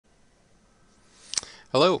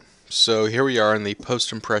Hello. So here we are in the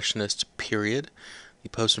post-impressionist period. The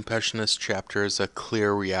post-impressionist chapter is a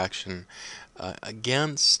clear reaction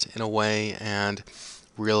against, in a way, and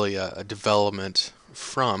really a development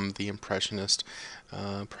from the impressionist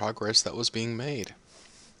progress that was being made.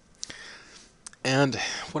 And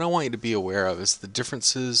what I want you to be aware of is the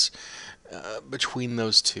differences between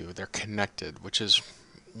those two. They're connected, which is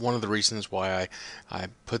one of the reasons why I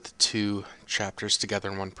put the two chapters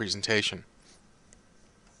together in one presentation.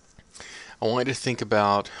 I want you to think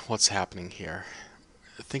about what's happening here.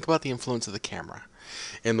 Think about the influence of the camera.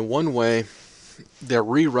 In the one way, they're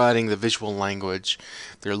rewriting the visual language.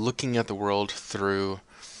 They're looking at the world through,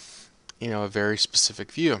 a very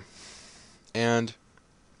specific view. And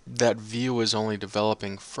that view is only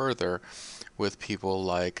developing further with people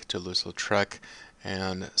like Toulouse-Lautrec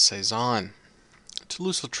and Cezanne.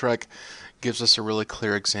 Toulouse-Lautrec gives us a really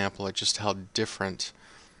clear example of just how different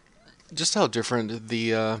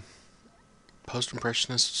the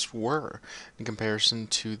post-impressionists were in comparison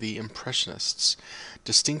to the impressionists.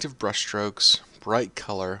 Distinctive brushstrokes, bright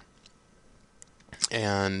color,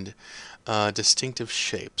 and distinct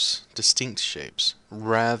shapes,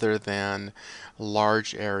 rather than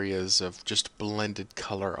large areas of just blended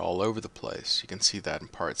color all over the place. You can see that in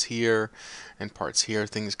parts here and parts here.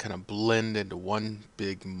 Things kind of blend into one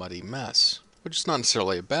big muddy mess, which is not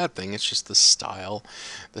necessarily a bad thing. It's just the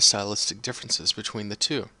stylistic differences between the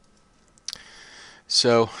two.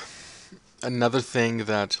 So another thing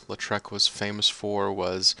that Lautrec was famous for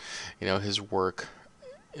was, his work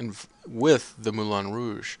with the Moulin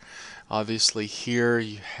Rouge. Obviously, here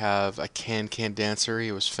you have a can-can dancer.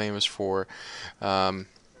 He was famous for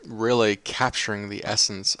really capturing the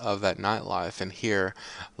essence of that nightlife. And here,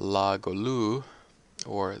 La Golu,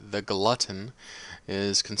 or the glutton,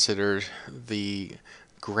 is considered the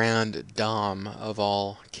grande dame of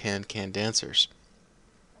all can-can dancers.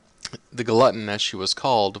 The glutton, as she was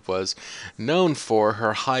called, was known for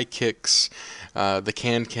her high kicks, the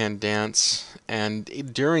can-can dance,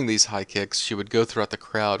 and during these high kicks, she would go throughout the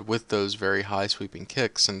crowd with those very high sweeping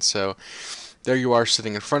kicks. And so there you are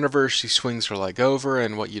sitting in front of her, she swings her leg over,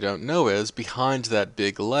 and what you don't know is behind that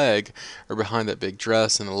big leg, or behind that big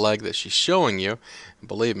dress and the leg that she's showing you, and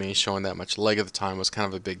believe me, showing that much leg at the time was kind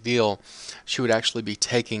of a big deal, she would actually be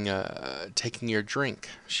taking your drink.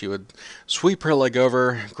 She would sweep her leg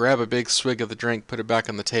over, grab a big swig of the drink, put it back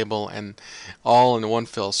on the table, and all in one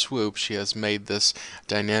fell swoop, she has made this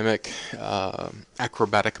dynamic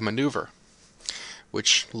acrobatic maneuver,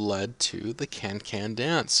 which led to the can-can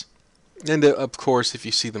dance. And of course, if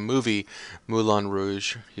you see the movie Moulin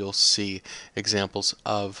Rouge, you'll see examples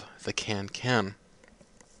of the can-can.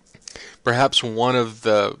 Perhaps one of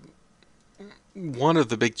the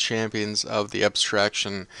big champions of the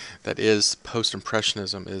abstraction that is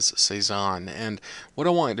post-impressionism is Cezanne. And what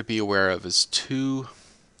I want you to be aware of is two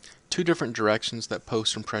different directions that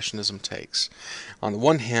post-impressionism takes. On the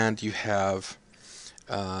one hand, you have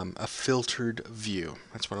a filtered view.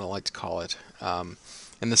 That's what I like to call it.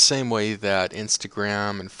 In the same way that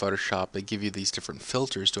Instagram and Photoshop, they give you these different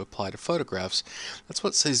filters to apply to photographs, that's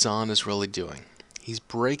what Cezanne is really doing. He's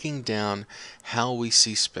breaking down how we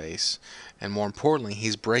see space, and more importantly,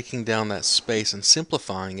 he's breaking down that space and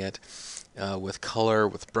simplifying it with color,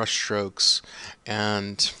 with brush strokes,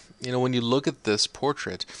 and when you look at this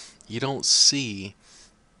portrait, you don't see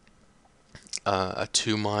a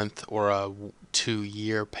 2-month or a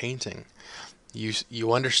 2-year painting.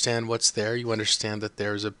 You understand what's there. You understand that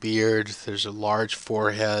there's a beard, there's a large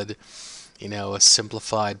forehead, a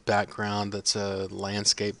simplified background that's a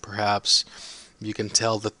landscape perhaps. You can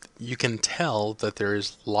tell that there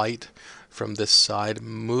is light from this side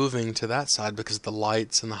moving to that side because of the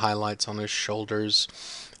lights and the highlights on his shoulders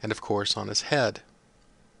and of course on his head.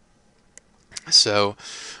 So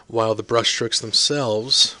while the brushstrokes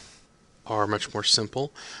themselves are much more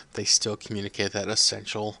simple, they still communicate that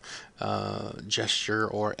essential gesture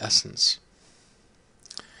or essence.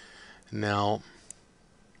 Now,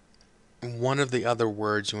 one of the other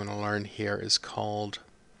words you want to learn here is called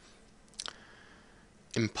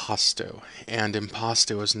impasto. And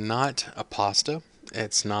impasto is not a pasta.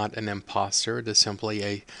 It's not an imposter. It is simply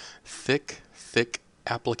a thick, thick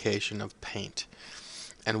application of paint.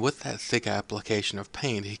 And with that thick application of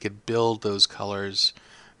paint, he could build those colors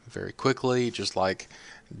very quickly, just like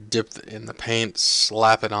dip in the paint,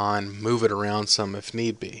 slap it on, move it around some if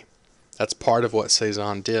need be. That's part of what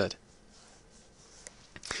Cezanne did.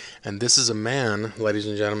 And this is a man, ladies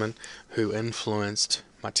and gentlemen, who influenced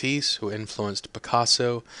Matisse, who influenced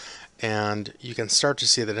Picasso, and you can start to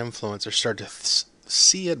see that influence, or start to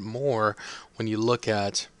see it more when you look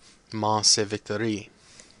at Mons et Victory.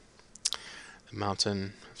 the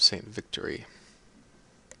Mountain of St. Victory,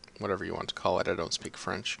 whatever you want to call it. I don't speak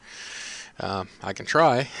French. I can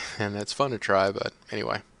try, and it's fun to try, but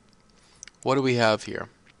anyway. What do we have here?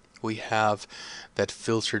 We have that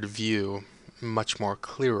filtered view, much more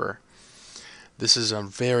clearer. This is a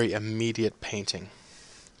very immediate painting,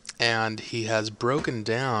 and he has broken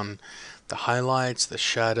down the highlights, the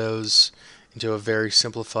shadows, into a very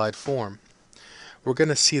simplified form. We're going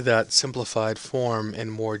to see that simplified form in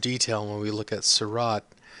more detail when we look at Seurat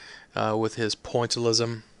with his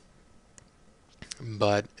pointillism.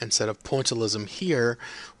 But instead of pointillism here,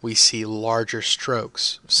 we see larger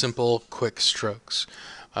strokes, simple, quick strokes.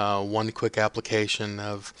 One quick application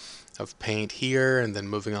of paint here, and then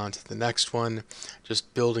moving on to the next one,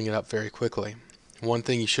 just building it up very quickly. One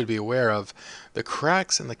thing you should be aware of, the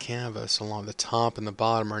cracks in the canvas along the top and the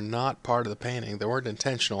bottom are not part of the painting. They weren't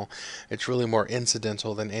intentional. It's really more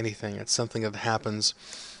incidental than anything. It's something that happens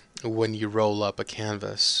when you roll up a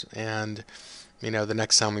canvas. And the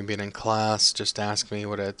next time we meet in class, just ask me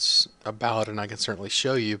what it's about and I can certainly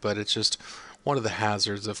show you, but it's just one of the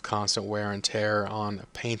hazards of constant wear and tear on a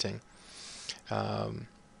painting.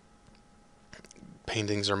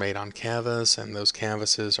 Paintings are made on canvas, and those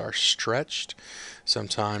canvases are stretched.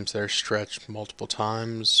 Sometimes they're stretched multiple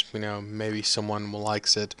times. Maybe someone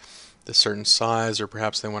likes it a certain size, or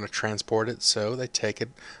perhaps they want to transport it, so they take it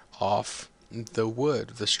off the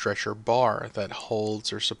wood, the stretcher bar that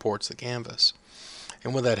holds or supports the canvas.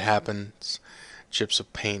 And when that happens, chips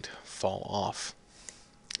of paint fall off.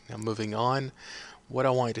 Now moving on, what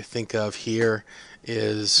I want you to think of here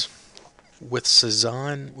is with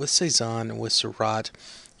Cezanne and with Seurat,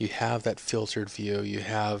 you have that filtered view. You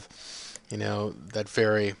have, that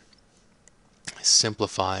very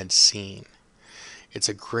simplified scene. It's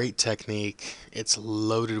a great technique. It's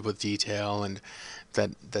loaded with detail, and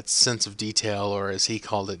that sense of detail, or as he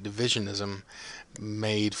called it, divisionism,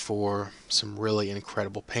 made for some really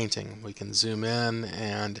incredible painting. We can zoom in,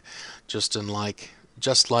 and just like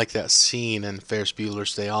that scene in Ferris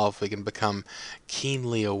Bueller's Day Off, we can become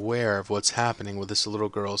keenly aware of what's happening with this little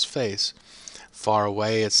girl's face. Far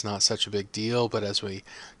away, it's not such a big deal, but as we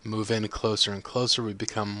move in closer and closer, we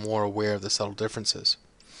become more aware of the subtle differences.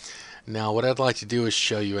 Now, what I'd like to do is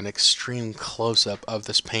show you an extreme close-up of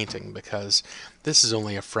this painting, because this is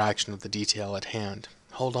only a fraction of the detail at hand.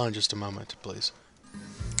 Hold on just a moment, please.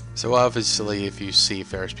 So obviously, if you see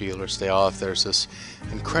Ferris Bueller's Day Off, there's this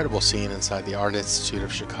incredible scene inside the Art Institute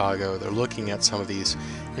of Chicago. They're looking at some of these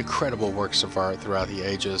incredible works of art throughout the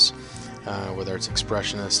ages, whether it's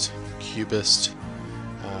Expressionist, Cubist,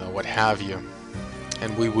 what have you.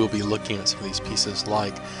 And we will be looking at some of these pieces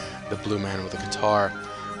like The Blue Man with a Guitar,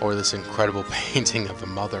 or this incredible painting of a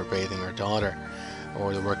mother bathing her daughter,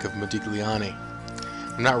 or the work of Modigliani.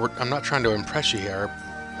 I'm not trying to impress you here.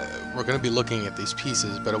 We're going to be looking at these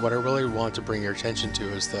pieces, but what I really want to bring your attention to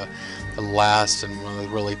is the last and one of the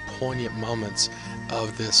really poignant moments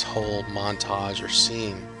of this whole montage or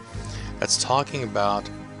scene. That's talking about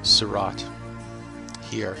Seurat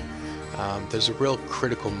here. There's a real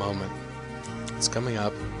critical moment. It's coming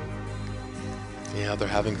up. They're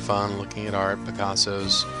having fun looking at art,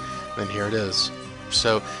 Picasso's, and here it is.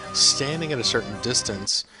 So standing at a certain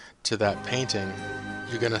distance to that painting,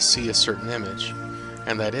 you're going to see a certain image.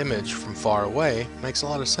 And that image from far away makes a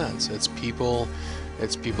lot of sense. It's people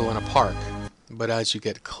in a park. But as you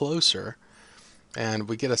get closer, and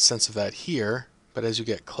we get a sense of that here, but as you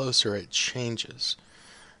get closer it changes.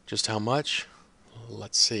 Just how much?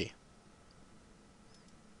 Let's see.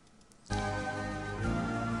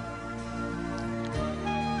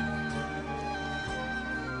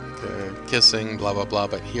 Kissing, blah blah blah,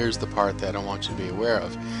 but here's the part that I want you to be aware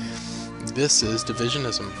of. This is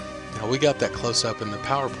divisionism. Now we got that close up in the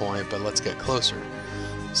PowerPoint, but let's get closer.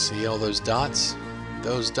 See all those dots?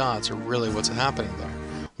 Those dots are really what's happening there.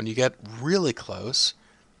 When you get really close,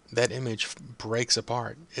 that image breaks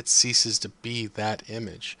apart. It ceases to be that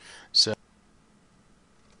image. So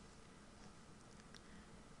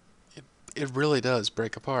it really does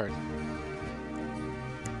break apart.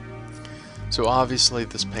 So obviously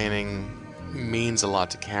this painting means a lot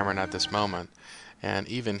to Cameron at this moment, and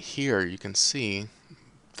even here you can see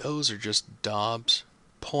those are just daubs,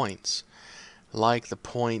 points, like the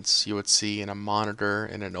points you would see in a monitor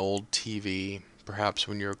in an old TV, perhaps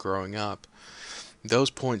when you were growing up. Those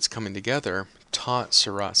points coming together taught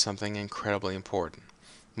Seurat something incredibly important.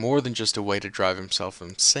 More than just a way to drive himself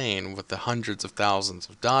insane with the hundreds of thousands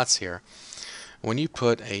of dots here. When you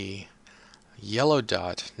put a yellow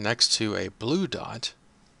dot next to a blue dot,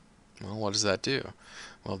 well, what does that do?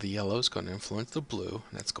 Well, the yellow is going to influence the blue,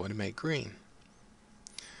 and that's going to make green.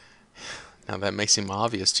 Now that may seem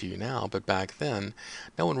obvious to you now, but back then,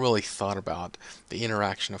 no one really thought about the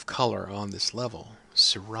interaction of color on this level.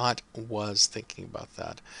 Seurat was thinking about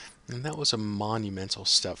that, and that was a monumental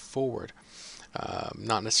step forward.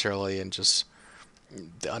 Not necessarily in just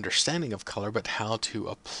the understanding of color, but how to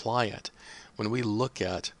apply it. When we look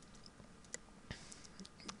at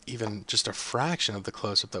even just a fraction of the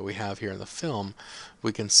close-up that we have here in the film,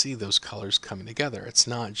 we can see those colors coming together. It's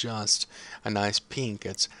not just a nice pink,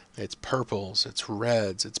 it's purples, it's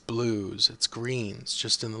reds, it's blues, it's greens,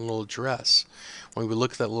 just in the little dress. When we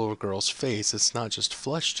look at that little girl's face, it's not just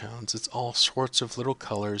flesh tones, it's all sorts of little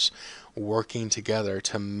colors working together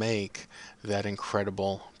to make that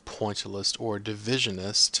incredible pointillist or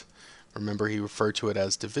divisionist, remember he referred to it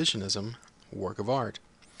as divisionism, work of art.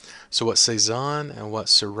 So what Cezanne and what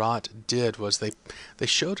Seurat did was they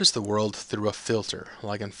showed us the world through a filter,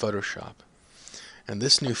 like in Photoshop. And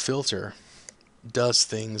this new filter does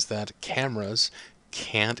things that cameras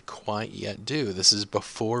can't quite yet do. This is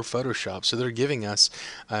before Photoshop, so they're giving us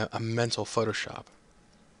a mental Photoshop.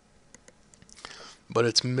 But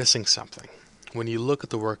it's missing something. When you look at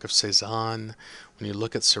the work of Cezanne, when you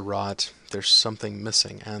look at Seurat, there's something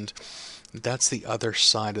missing, and that's the other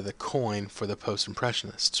side of the coin for the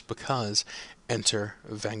post-impressionists, because enter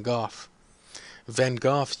Van Gogh. Van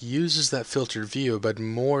Gogh uses that filtered view, but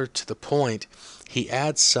more to the point, he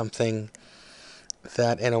adds something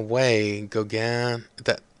that in a way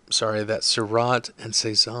that Seurat and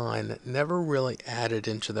Cezanne never really added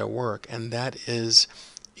into their work, and that is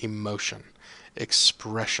emotion,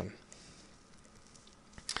 expression.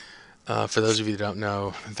 For those of you who don't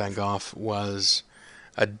know, Van Gogh was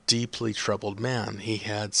a deeply troubled man. He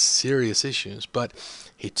had serious issues, but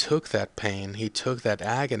he took that pain, he took that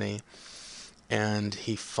agony, and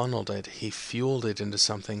he funneled it, he fueled it into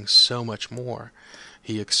something so much more.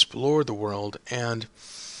 He explored the world, and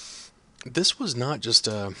this was not just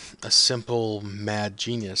a simple mad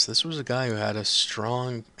genius. This was a guy who had a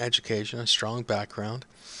strong education, a strong background.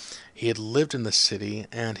 He had lived in the city,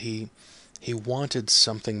 and he wanted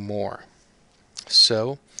something more.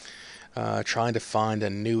 So, trying to find a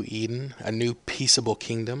new Eden, a new peaceable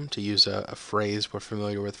kingdom, to use a phrase we're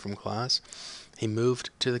familiar with from class, he moved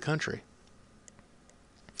to the country.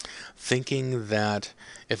 Thinking that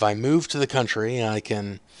if I move to the country, I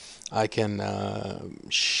can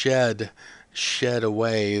shed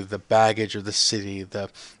away the baggage of the city, the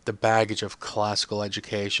baggage of classical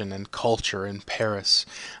education and culture in Paris.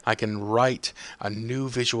 I can write a new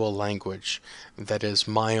visual language that is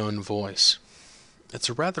my own voice. It's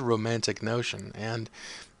a rather romantic notion, and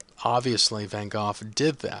obviously Van Gogh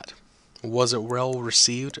did that. Was it well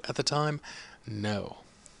received at the time? No.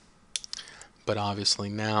 But obviously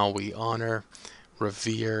now we honor,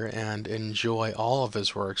 revere, and enjoy all of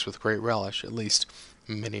his works with great relish, at least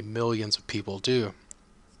many millions of people do.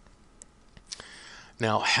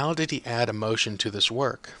 Now, how did he add emotion to this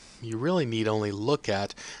work? You really need only look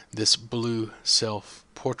at this blue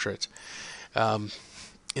self-portrait.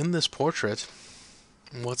 In this portrait,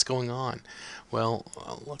 what's going on? Well,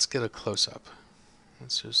 let's get a close-up.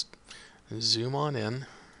 Let's just zoom on in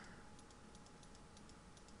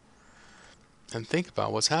and think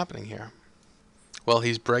about what's happening here. Well,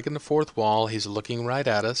 he's breaking the fourth wall. He's looking right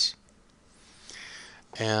at us.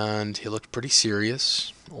 And he looked pretty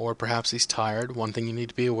serious, or perhaps he's tired. One thing you need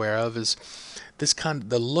to be aware of is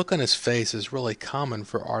the look on his face is really common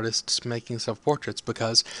for artists making self-portraits,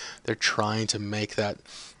 because they're trying to make that,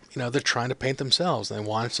 they're trying to paint themselves. They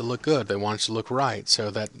want it to look good. They want it to look right.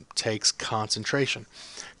 So that takes concentration.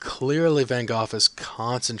 Clearly, Van Gogh is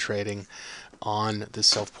concentrating on this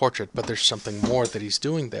self-portrait, but there's something more that he's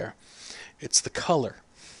doing there. It's the color.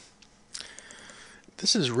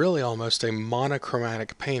 This is really almost a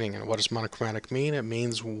monochromatic painting. And what does monochromatic mean? It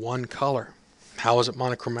means one color. How is it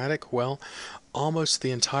monochromatic? Well, almost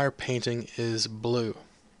the entire painting is blue.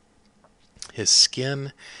 His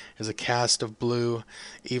skin is a cast of blue.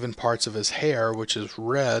 Even parts of his hair, which is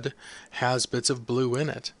red, has bits of blue in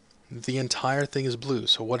it. The entire thing is blue.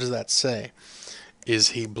 So what does that say? Is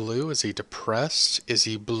he blue? Is he depressed? Is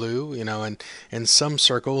he blue? And in some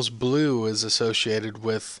circles, blue is associated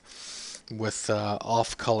with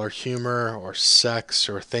off-color humor or sex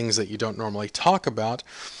or things that you don't normally talk about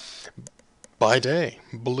by day.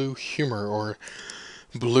 Blue humor or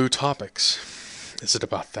blue topics. Is it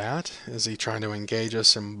about that? Is he trying to engage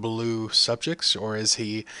us in blue subjects, or is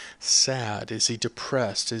he sad? Is he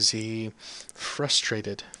depressed? Is he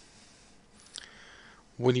frustrated?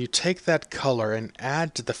 When you take that color and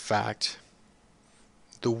add to the fact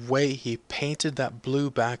the way he painted that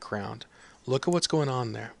blue background, look at what's going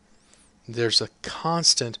on there. There's a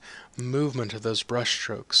constant movement of those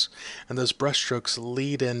brushstrokes, and those brushstrokes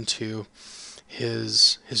lead into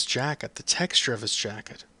his jacket, the texture of his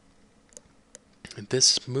jacket.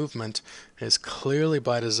 This movement is clearly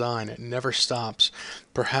by design. It never stops.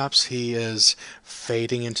 Perhaps he is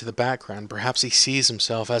fading into the background. Perhaps he sees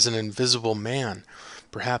himself as an invisible man.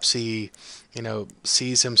 Perhaps he,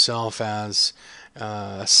 sees himself as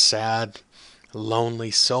a sad,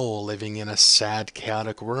 lonely soul living in a sad,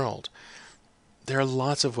 chaotic world. There are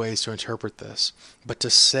lots of ways to interpret this, but to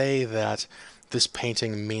say that this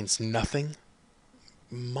painting means nothing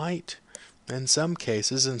might, in some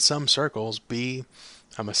cases, in some circles, be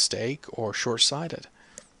a mistake or short-sighted.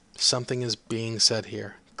 Something is being said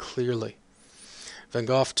here, clearly. Van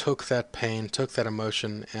Gogh took that pain, took that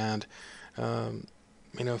emotion, and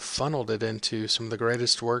funneled it into some of the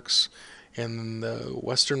greatest works in the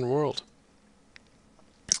Western world,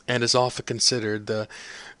 and is often considered the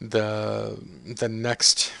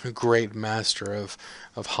next great master of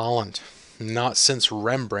Holland. Not since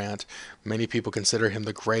Rembrandt. Many people consider him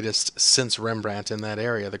the greatest since Rembrandt in that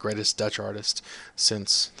area, the greatest Dutch artist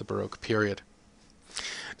since the Baroque period.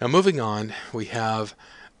 Now moving on, we have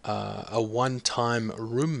a one-time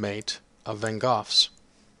roommate of Van Gogh's.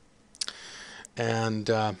 And,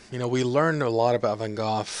 we learned a lot about Van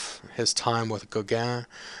Gogh, his time with Gauguin,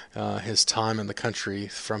 his time in the country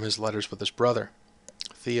from his letters with his brother,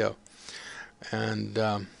 Theo. And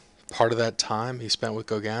part of that time he spent with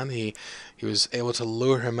Gauguin, he was able to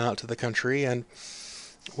lure him out to the country, and,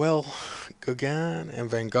 well, Gauguin and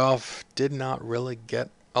Van Gogh did not really get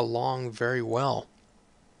along very well.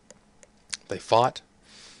 They fought,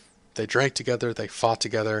 they drank together, they fought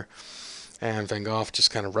together, and Van Gogh just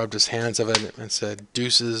kind of rubbed his hands of it and said,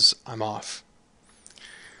 "Deuces, I'm off."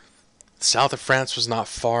 The south of France was not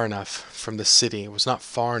far enough from the city. It was not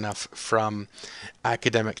far enough from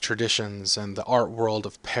academic traditions and the art world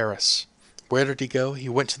of Paris. Where did he go? He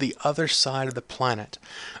went to the other side of the planet,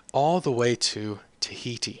 all the way to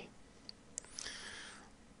Tahiti.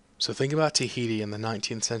 So think about Tahiti in the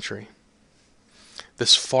 19th century.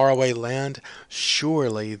 This faraway land,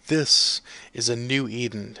 surely this is a new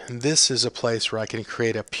Eden. This is a place where I can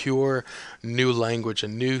create a pure new language, a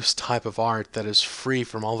new type of art that is free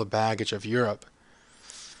from all the baggage of Europe.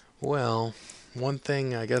 Well, one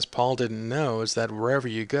thing I guess Paul didn't know is that wherever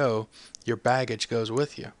you go, your baggage goes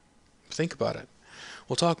with you. Think about it.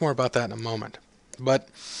 We'll talk more about that in a moment. But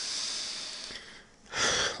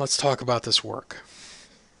let's talk about this work.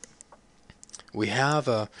 We have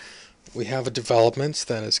a development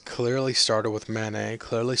that has clearly started with Manet,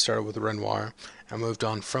 clearly started with Renoir, and moved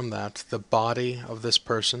on from that. The body of this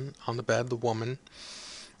person on the bed, the woman,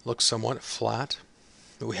 looks somewhat flat.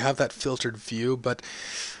 We have that filtered view, but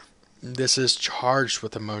this is charged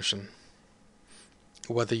with emotion.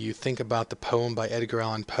 Whether you think about the poem by Edgar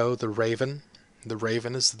Allan Poe, The Raven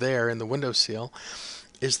is there in the windowsill.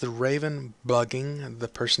 Is the raven bugging the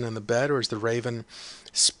person in the bed, or is the raven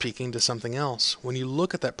speaking to something else? When you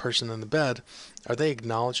look at that person in the bed, are they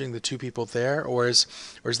acknowledging the two people there, or is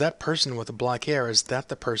that person with the black hair, is that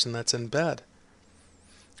the person that's in bed?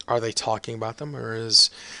 Are they talking about them, or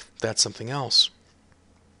is that something else?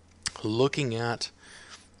 Looking at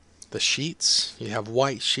the sheets, you have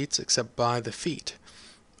white sheets except by the feet.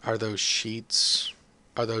 Are those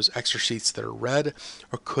extra sheets that are red,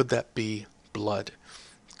 or could that be blood?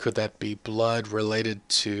 Could that be blood related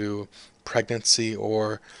to pregnancy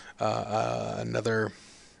or another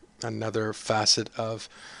facet of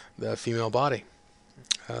the female body,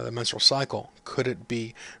 the menstrual cycle? Could it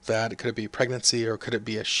be that? Could it be pregnancy, or could it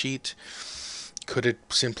be a sheet? Could it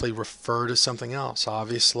simply refer to something else?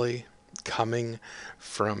 Obviously, coming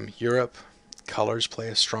from Europe, colors play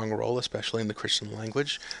a strong role, especially in the Christian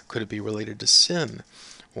language. Could it be related to sin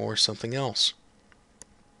or something else?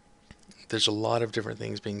 There's a lot of different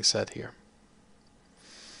things being said here.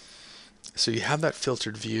 So you have that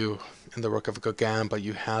filtered view in the work of Gauguin, but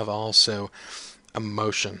you have also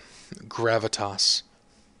emotion, gravitas.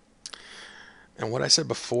 And what I said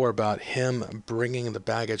before about him bringing the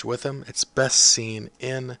baggage with him, it's best seen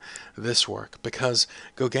in this work, because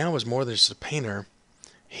Gauguin was more than just a painter.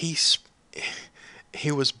 He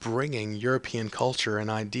was bringing European culture and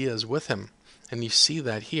ideas with him. And you see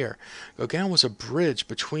that here. Gauguin was a bridge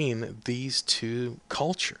between these two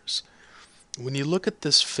cultures. When you look at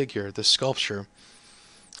this figure, this sculpture,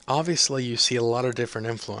 obviously you see a lot of different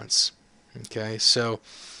influence. Okay, so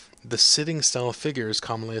the sitting style figure is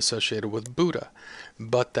commonly associated with Buddha,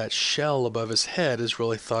 but that shell above his head is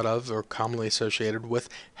really thought of or commonly associated with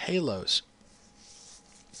halos.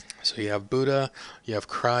 So you have Buddha, you have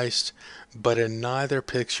Christ, but in neither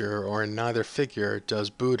picture or in neither figure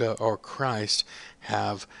does Buddha or Christ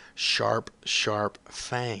have sharp, sharp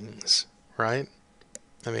fangs, right?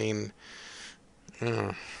 I mean,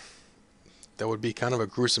 mm, that would be kind of a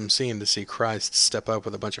gruesome scene to see Christ step up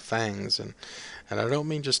with a bunch of fangs, and I don't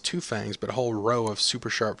mean just two fangs, but a whole row of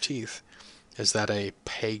super sharp teeth. Is that a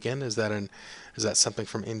pagan? Is that something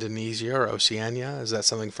from Indonesia or Oceania? Is that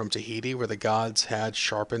something from Tahiti where the gods had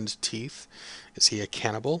sharpened teeth? Is he a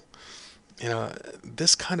cannibal? You know,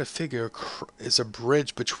 this kind of figure is a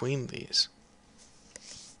bridge between these.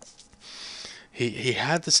 He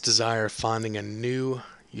had this desire of finding a new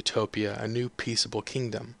utopia, a new peaceable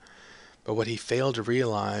kingdom. But what he failed to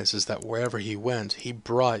realize is that wherever he went, he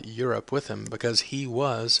brought Europe with him because he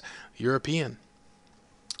was European.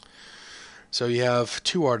 So you have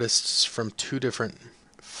two artists from two different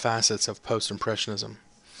facets of post-impressionism.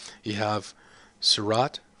 You have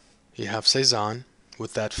Seurat, you have Cezanne,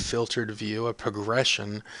 with that filtered view, a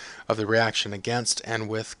progression of the reaction against and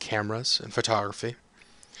with cameras and photography.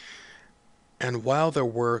 And while their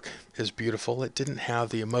work is beautiful, it didn't have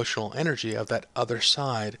the emotional energy of that other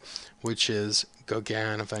side, which is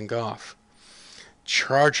Gauguin and Van Gogh.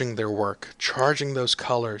 Charging their work, charging those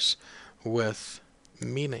colors with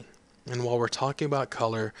meaning. And while we're talking about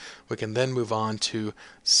color, we can then move on to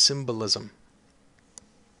symbolism.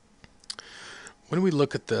 When we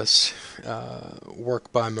look at this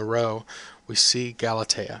work by Moreau, we see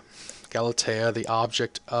Galatea. Galatea, the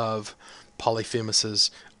object of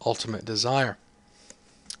Polyphemus's ultimate desire.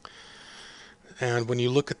 And when you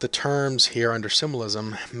look at the terms here under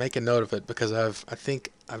symbolism, make a note of it because I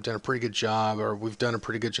think I've done a pretty good job, or we've done a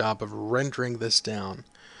pretty good job of rendering this down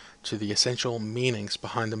to the essential meanings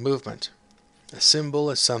behind the movement. A symbol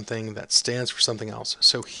is something that stands for something else.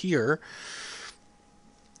 So here,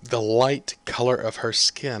 the light color of her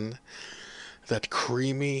skin, that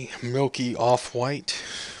creamy, milky off-white,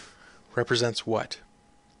 represents what?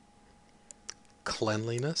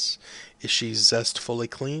 Cleanliness? Is she zestfully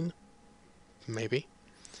clean? Maybe.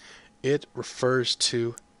 It refers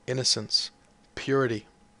to innocence, purity,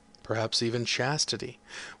 perhaps even chastity.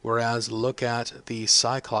 Whereas look at the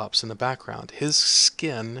Cyclops in the background. His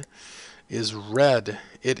skin is red,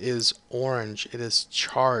 it is orange, it is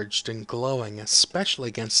charged and glowing, especially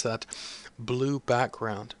against that blue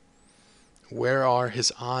background. Where are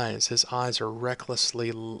his eyes? His eyes are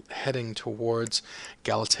recklessly heading towards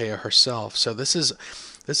Galatea herself. So this is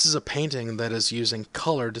a painting that is using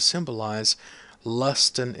color to symbolize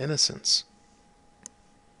lust and innocence.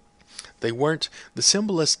 The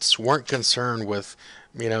symbolists weren't concerned with,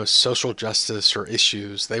 social justice or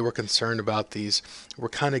issues. They were concerned about these. We're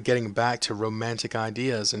kind of getting back to romantic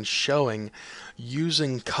ideas and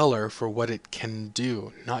using color for what it can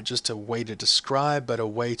do, not just a way to describe, but a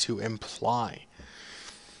way to imply.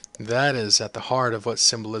 That is at the heart of what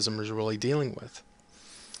symbolism is really dealing with.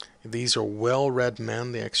 These are well-read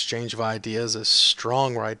men. The exchange of ideas is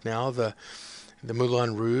strong right now. The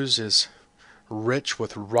Moulin Rouge is rich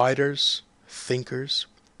with writers, thinkers,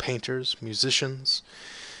 painters, musicians.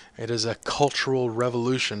 It is a cultural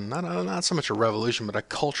revolution, not so much a revolution, but a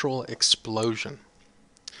cultural explosion.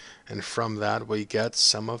 And from that we get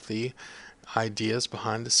some of the ideas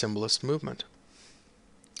behind the symbolist movement.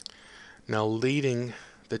 Now leading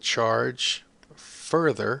the charge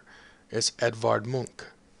further is Edvard Munch.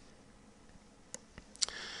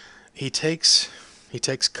 He takes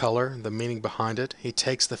color, the meaning behind it. He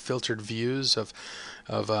takes the filtered views of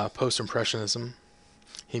post-impressionism.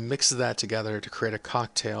 He mixes that together to create a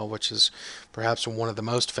cocktail, which is perhaps one of the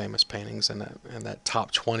most famous paintings in that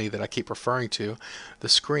top 20 that I keep referring to, The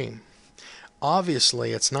Scream.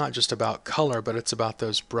 Obviously, it's not just about color, but it's about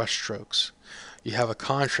those brush strokes. You have a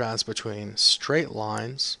contrast between straight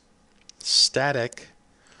lines, static,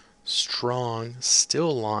 strong,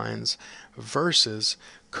 still lines, versus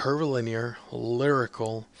curvilinear,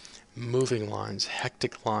 lyrical, moving lines,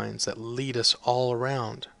 hectic lines that lead us all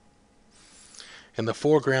around. In the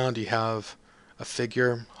foreground, you have a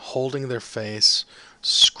figure holding their face,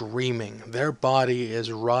 screaming. Their body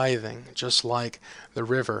is writhing, just like the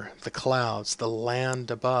river, the clouds, the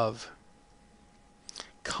land above.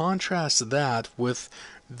 Contrast that with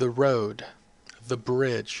the road, the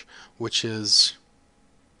bridge, which is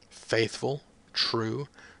faithful, true,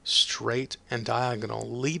 straight, and diagonal,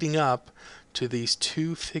 leading up to these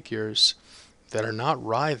two figures that are not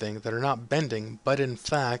writhing, that are not bending, but in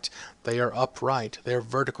fact they are upright, they're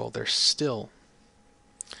vertical, they're still.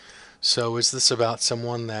 So is this about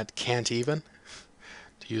someone that can't even?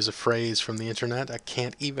 To use a phrase from the internet, I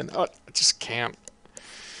can't even. Oh, I just can't.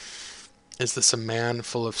 Is this a man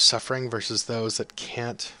full of suffering versus those that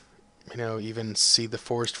can't, even see the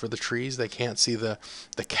forest for the trees? They can't see the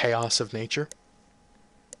chaos of nature.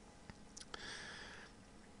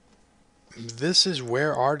 This is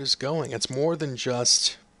where art is going. It's more than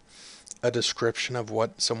just a description of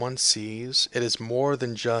what someone sees. It is more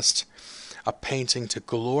than just a painting to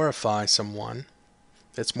glorify someone.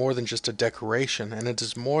 It's more than just a decoration, and it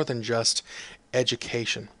is more than just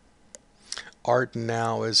education. Art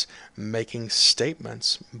now is making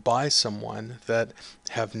statements by someone that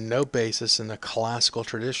have no basis in the classical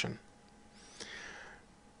tradition.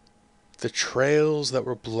 The trails that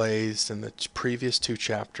were blazed in the previous two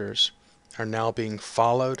chapters are now being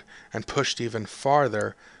followed and pushed even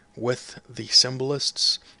farther with the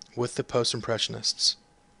symbolists, with the post-impressionists.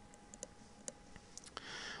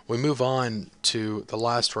 We move on to the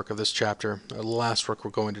last work of this chapter, the last work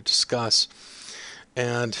we're going to discuss,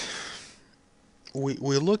 and we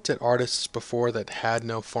looked at artists before that had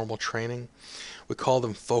no formal training. We call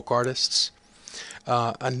them folk artists.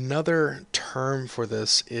 Another term for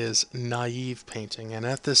this is naive painting, and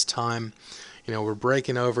at this time, we're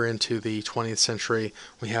breaking over into the 20th century.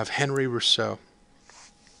 We have Henri Rousseau.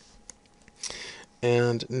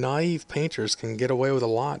 And naive painters can get away with a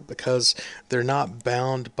lot because they're not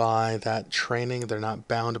bound by that training. They're not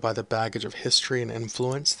bound by the baggage of history and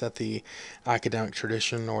influence that the academic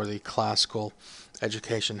tradition or the classical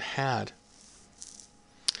education had.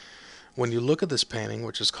 When you look at this painting,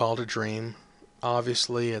 which is called A Dream,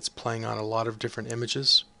 obviously it's playing on a lot of different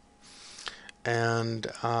images. And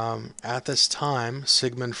at this time,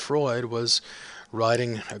 Sigmund Freud was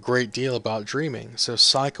writing a great deal about dreaming. So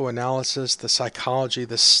psychoanalysis, the psychology,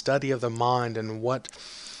 the study of the mind and what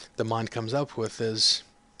the mind comes up with is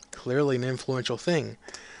clearly an influential thing.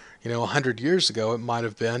 100 years ago it might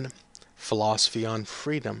have been philosophy on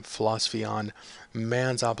freedom, philosophy on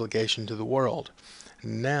man's obligation to the world.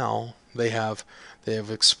 Now they have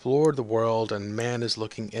explored the world and man is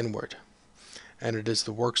looking inward. And it is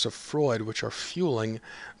the works of Freud which are fueling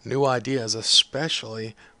new ideas,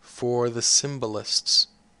 especially for the symbolists.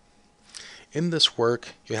 In this work,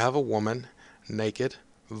 you have a woman, naked,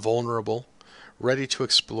 vulnerable, ready to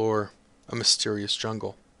explore a mysterious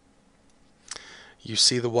jungle. You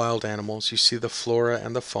see the wild animals, you see the flora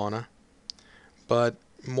and the fauna, but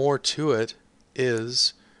more to it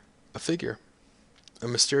is a figure, a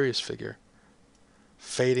mysterious figure,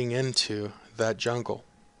 fading into that jungle.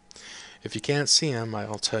 If you can't see him,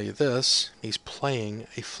 I'll tell you this, he's playing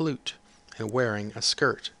a flute and wearing a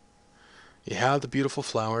skirt. You have the beautiful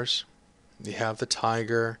flowers, you have the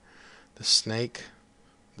tiger, the snake,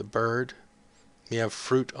 the bird, you have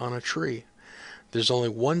fruit on a tree. There's only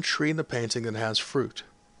one tree in the painting that has fruit.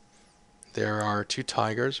 There are two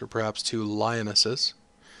tigers, or perhaps two lionesses.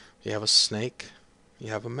 You have a snake, you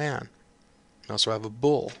have a man. You also have a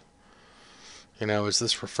bull. Is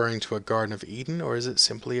this referring to a Garden of Eden, or is it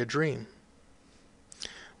simply a dream?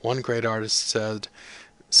 One great artist said,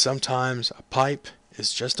 sometimes a pipe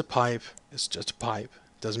is just a pipe, it's just a pipe.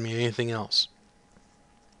 It doesn't mean anything else.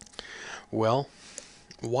 Well,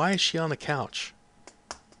 why is she on the couch?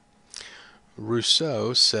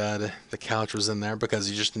 Rousseau said the couch was in there because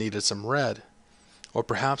he just needed some red. Or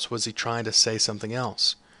perhaps was he trying to say something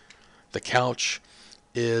else? The couch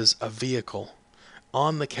is a vehicle.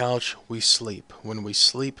 On the couch we sleep. When we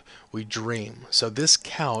sleep, we dream. So this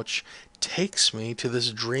couch takes me to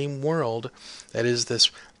this dream world that is this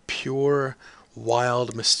pure,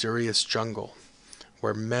 wild, mysterious jungle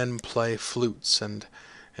where men play flutes and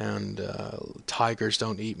tigers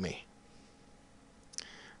don't eat me.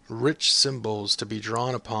 Rich symbols to be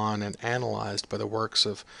drawn upon and analyzed by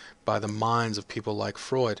the minds of people like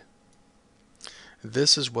Freud.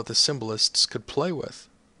 This is what the symbolists could play with,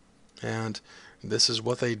 and this is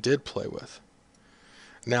what they did play with.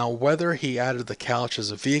 Now, whether he added the couch as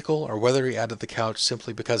a vehicle or whether he added the couch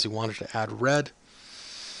simply because he wanted to add red,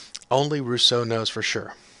 only Rousseau knows for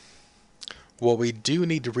sure. What we do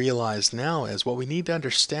need to realize now is, what we need to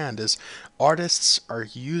understand is, artists are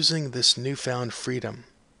using this newfound freedom.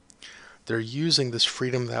 They're using this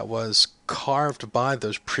freedom that was carved by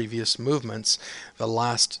those previous movements the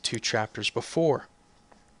last two chapters before.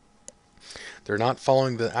 They're not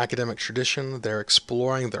following the academic tradition. They're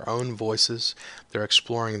exploring their own voices. They're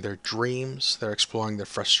exploring their dreams. They're exploring their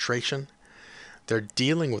frustration. They're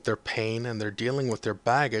dealing with their pain and they're dealing with their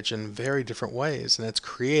baggage in very different ways. And it's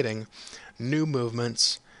creating new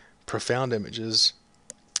movements, profound images,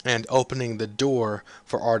 and opening the door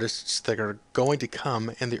for artists that are going to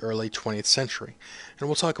come in the early 20th century. And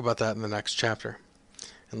we'll talk about that in the next chapter.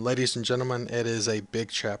 And ladies and gentlemen, it is a big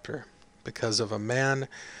chapter because of a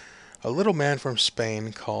little man from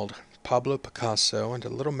Spain called of Pablo Picasso and a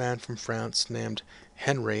little man from France named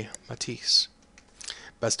Henri Matisse.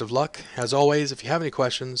 Best of luck. As always, if you have any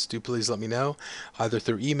questions, do please let me know, either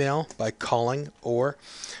through email, by calling, or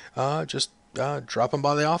just drop them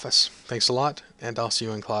by the office. Thanks a lot, and I'll see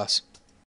you in class.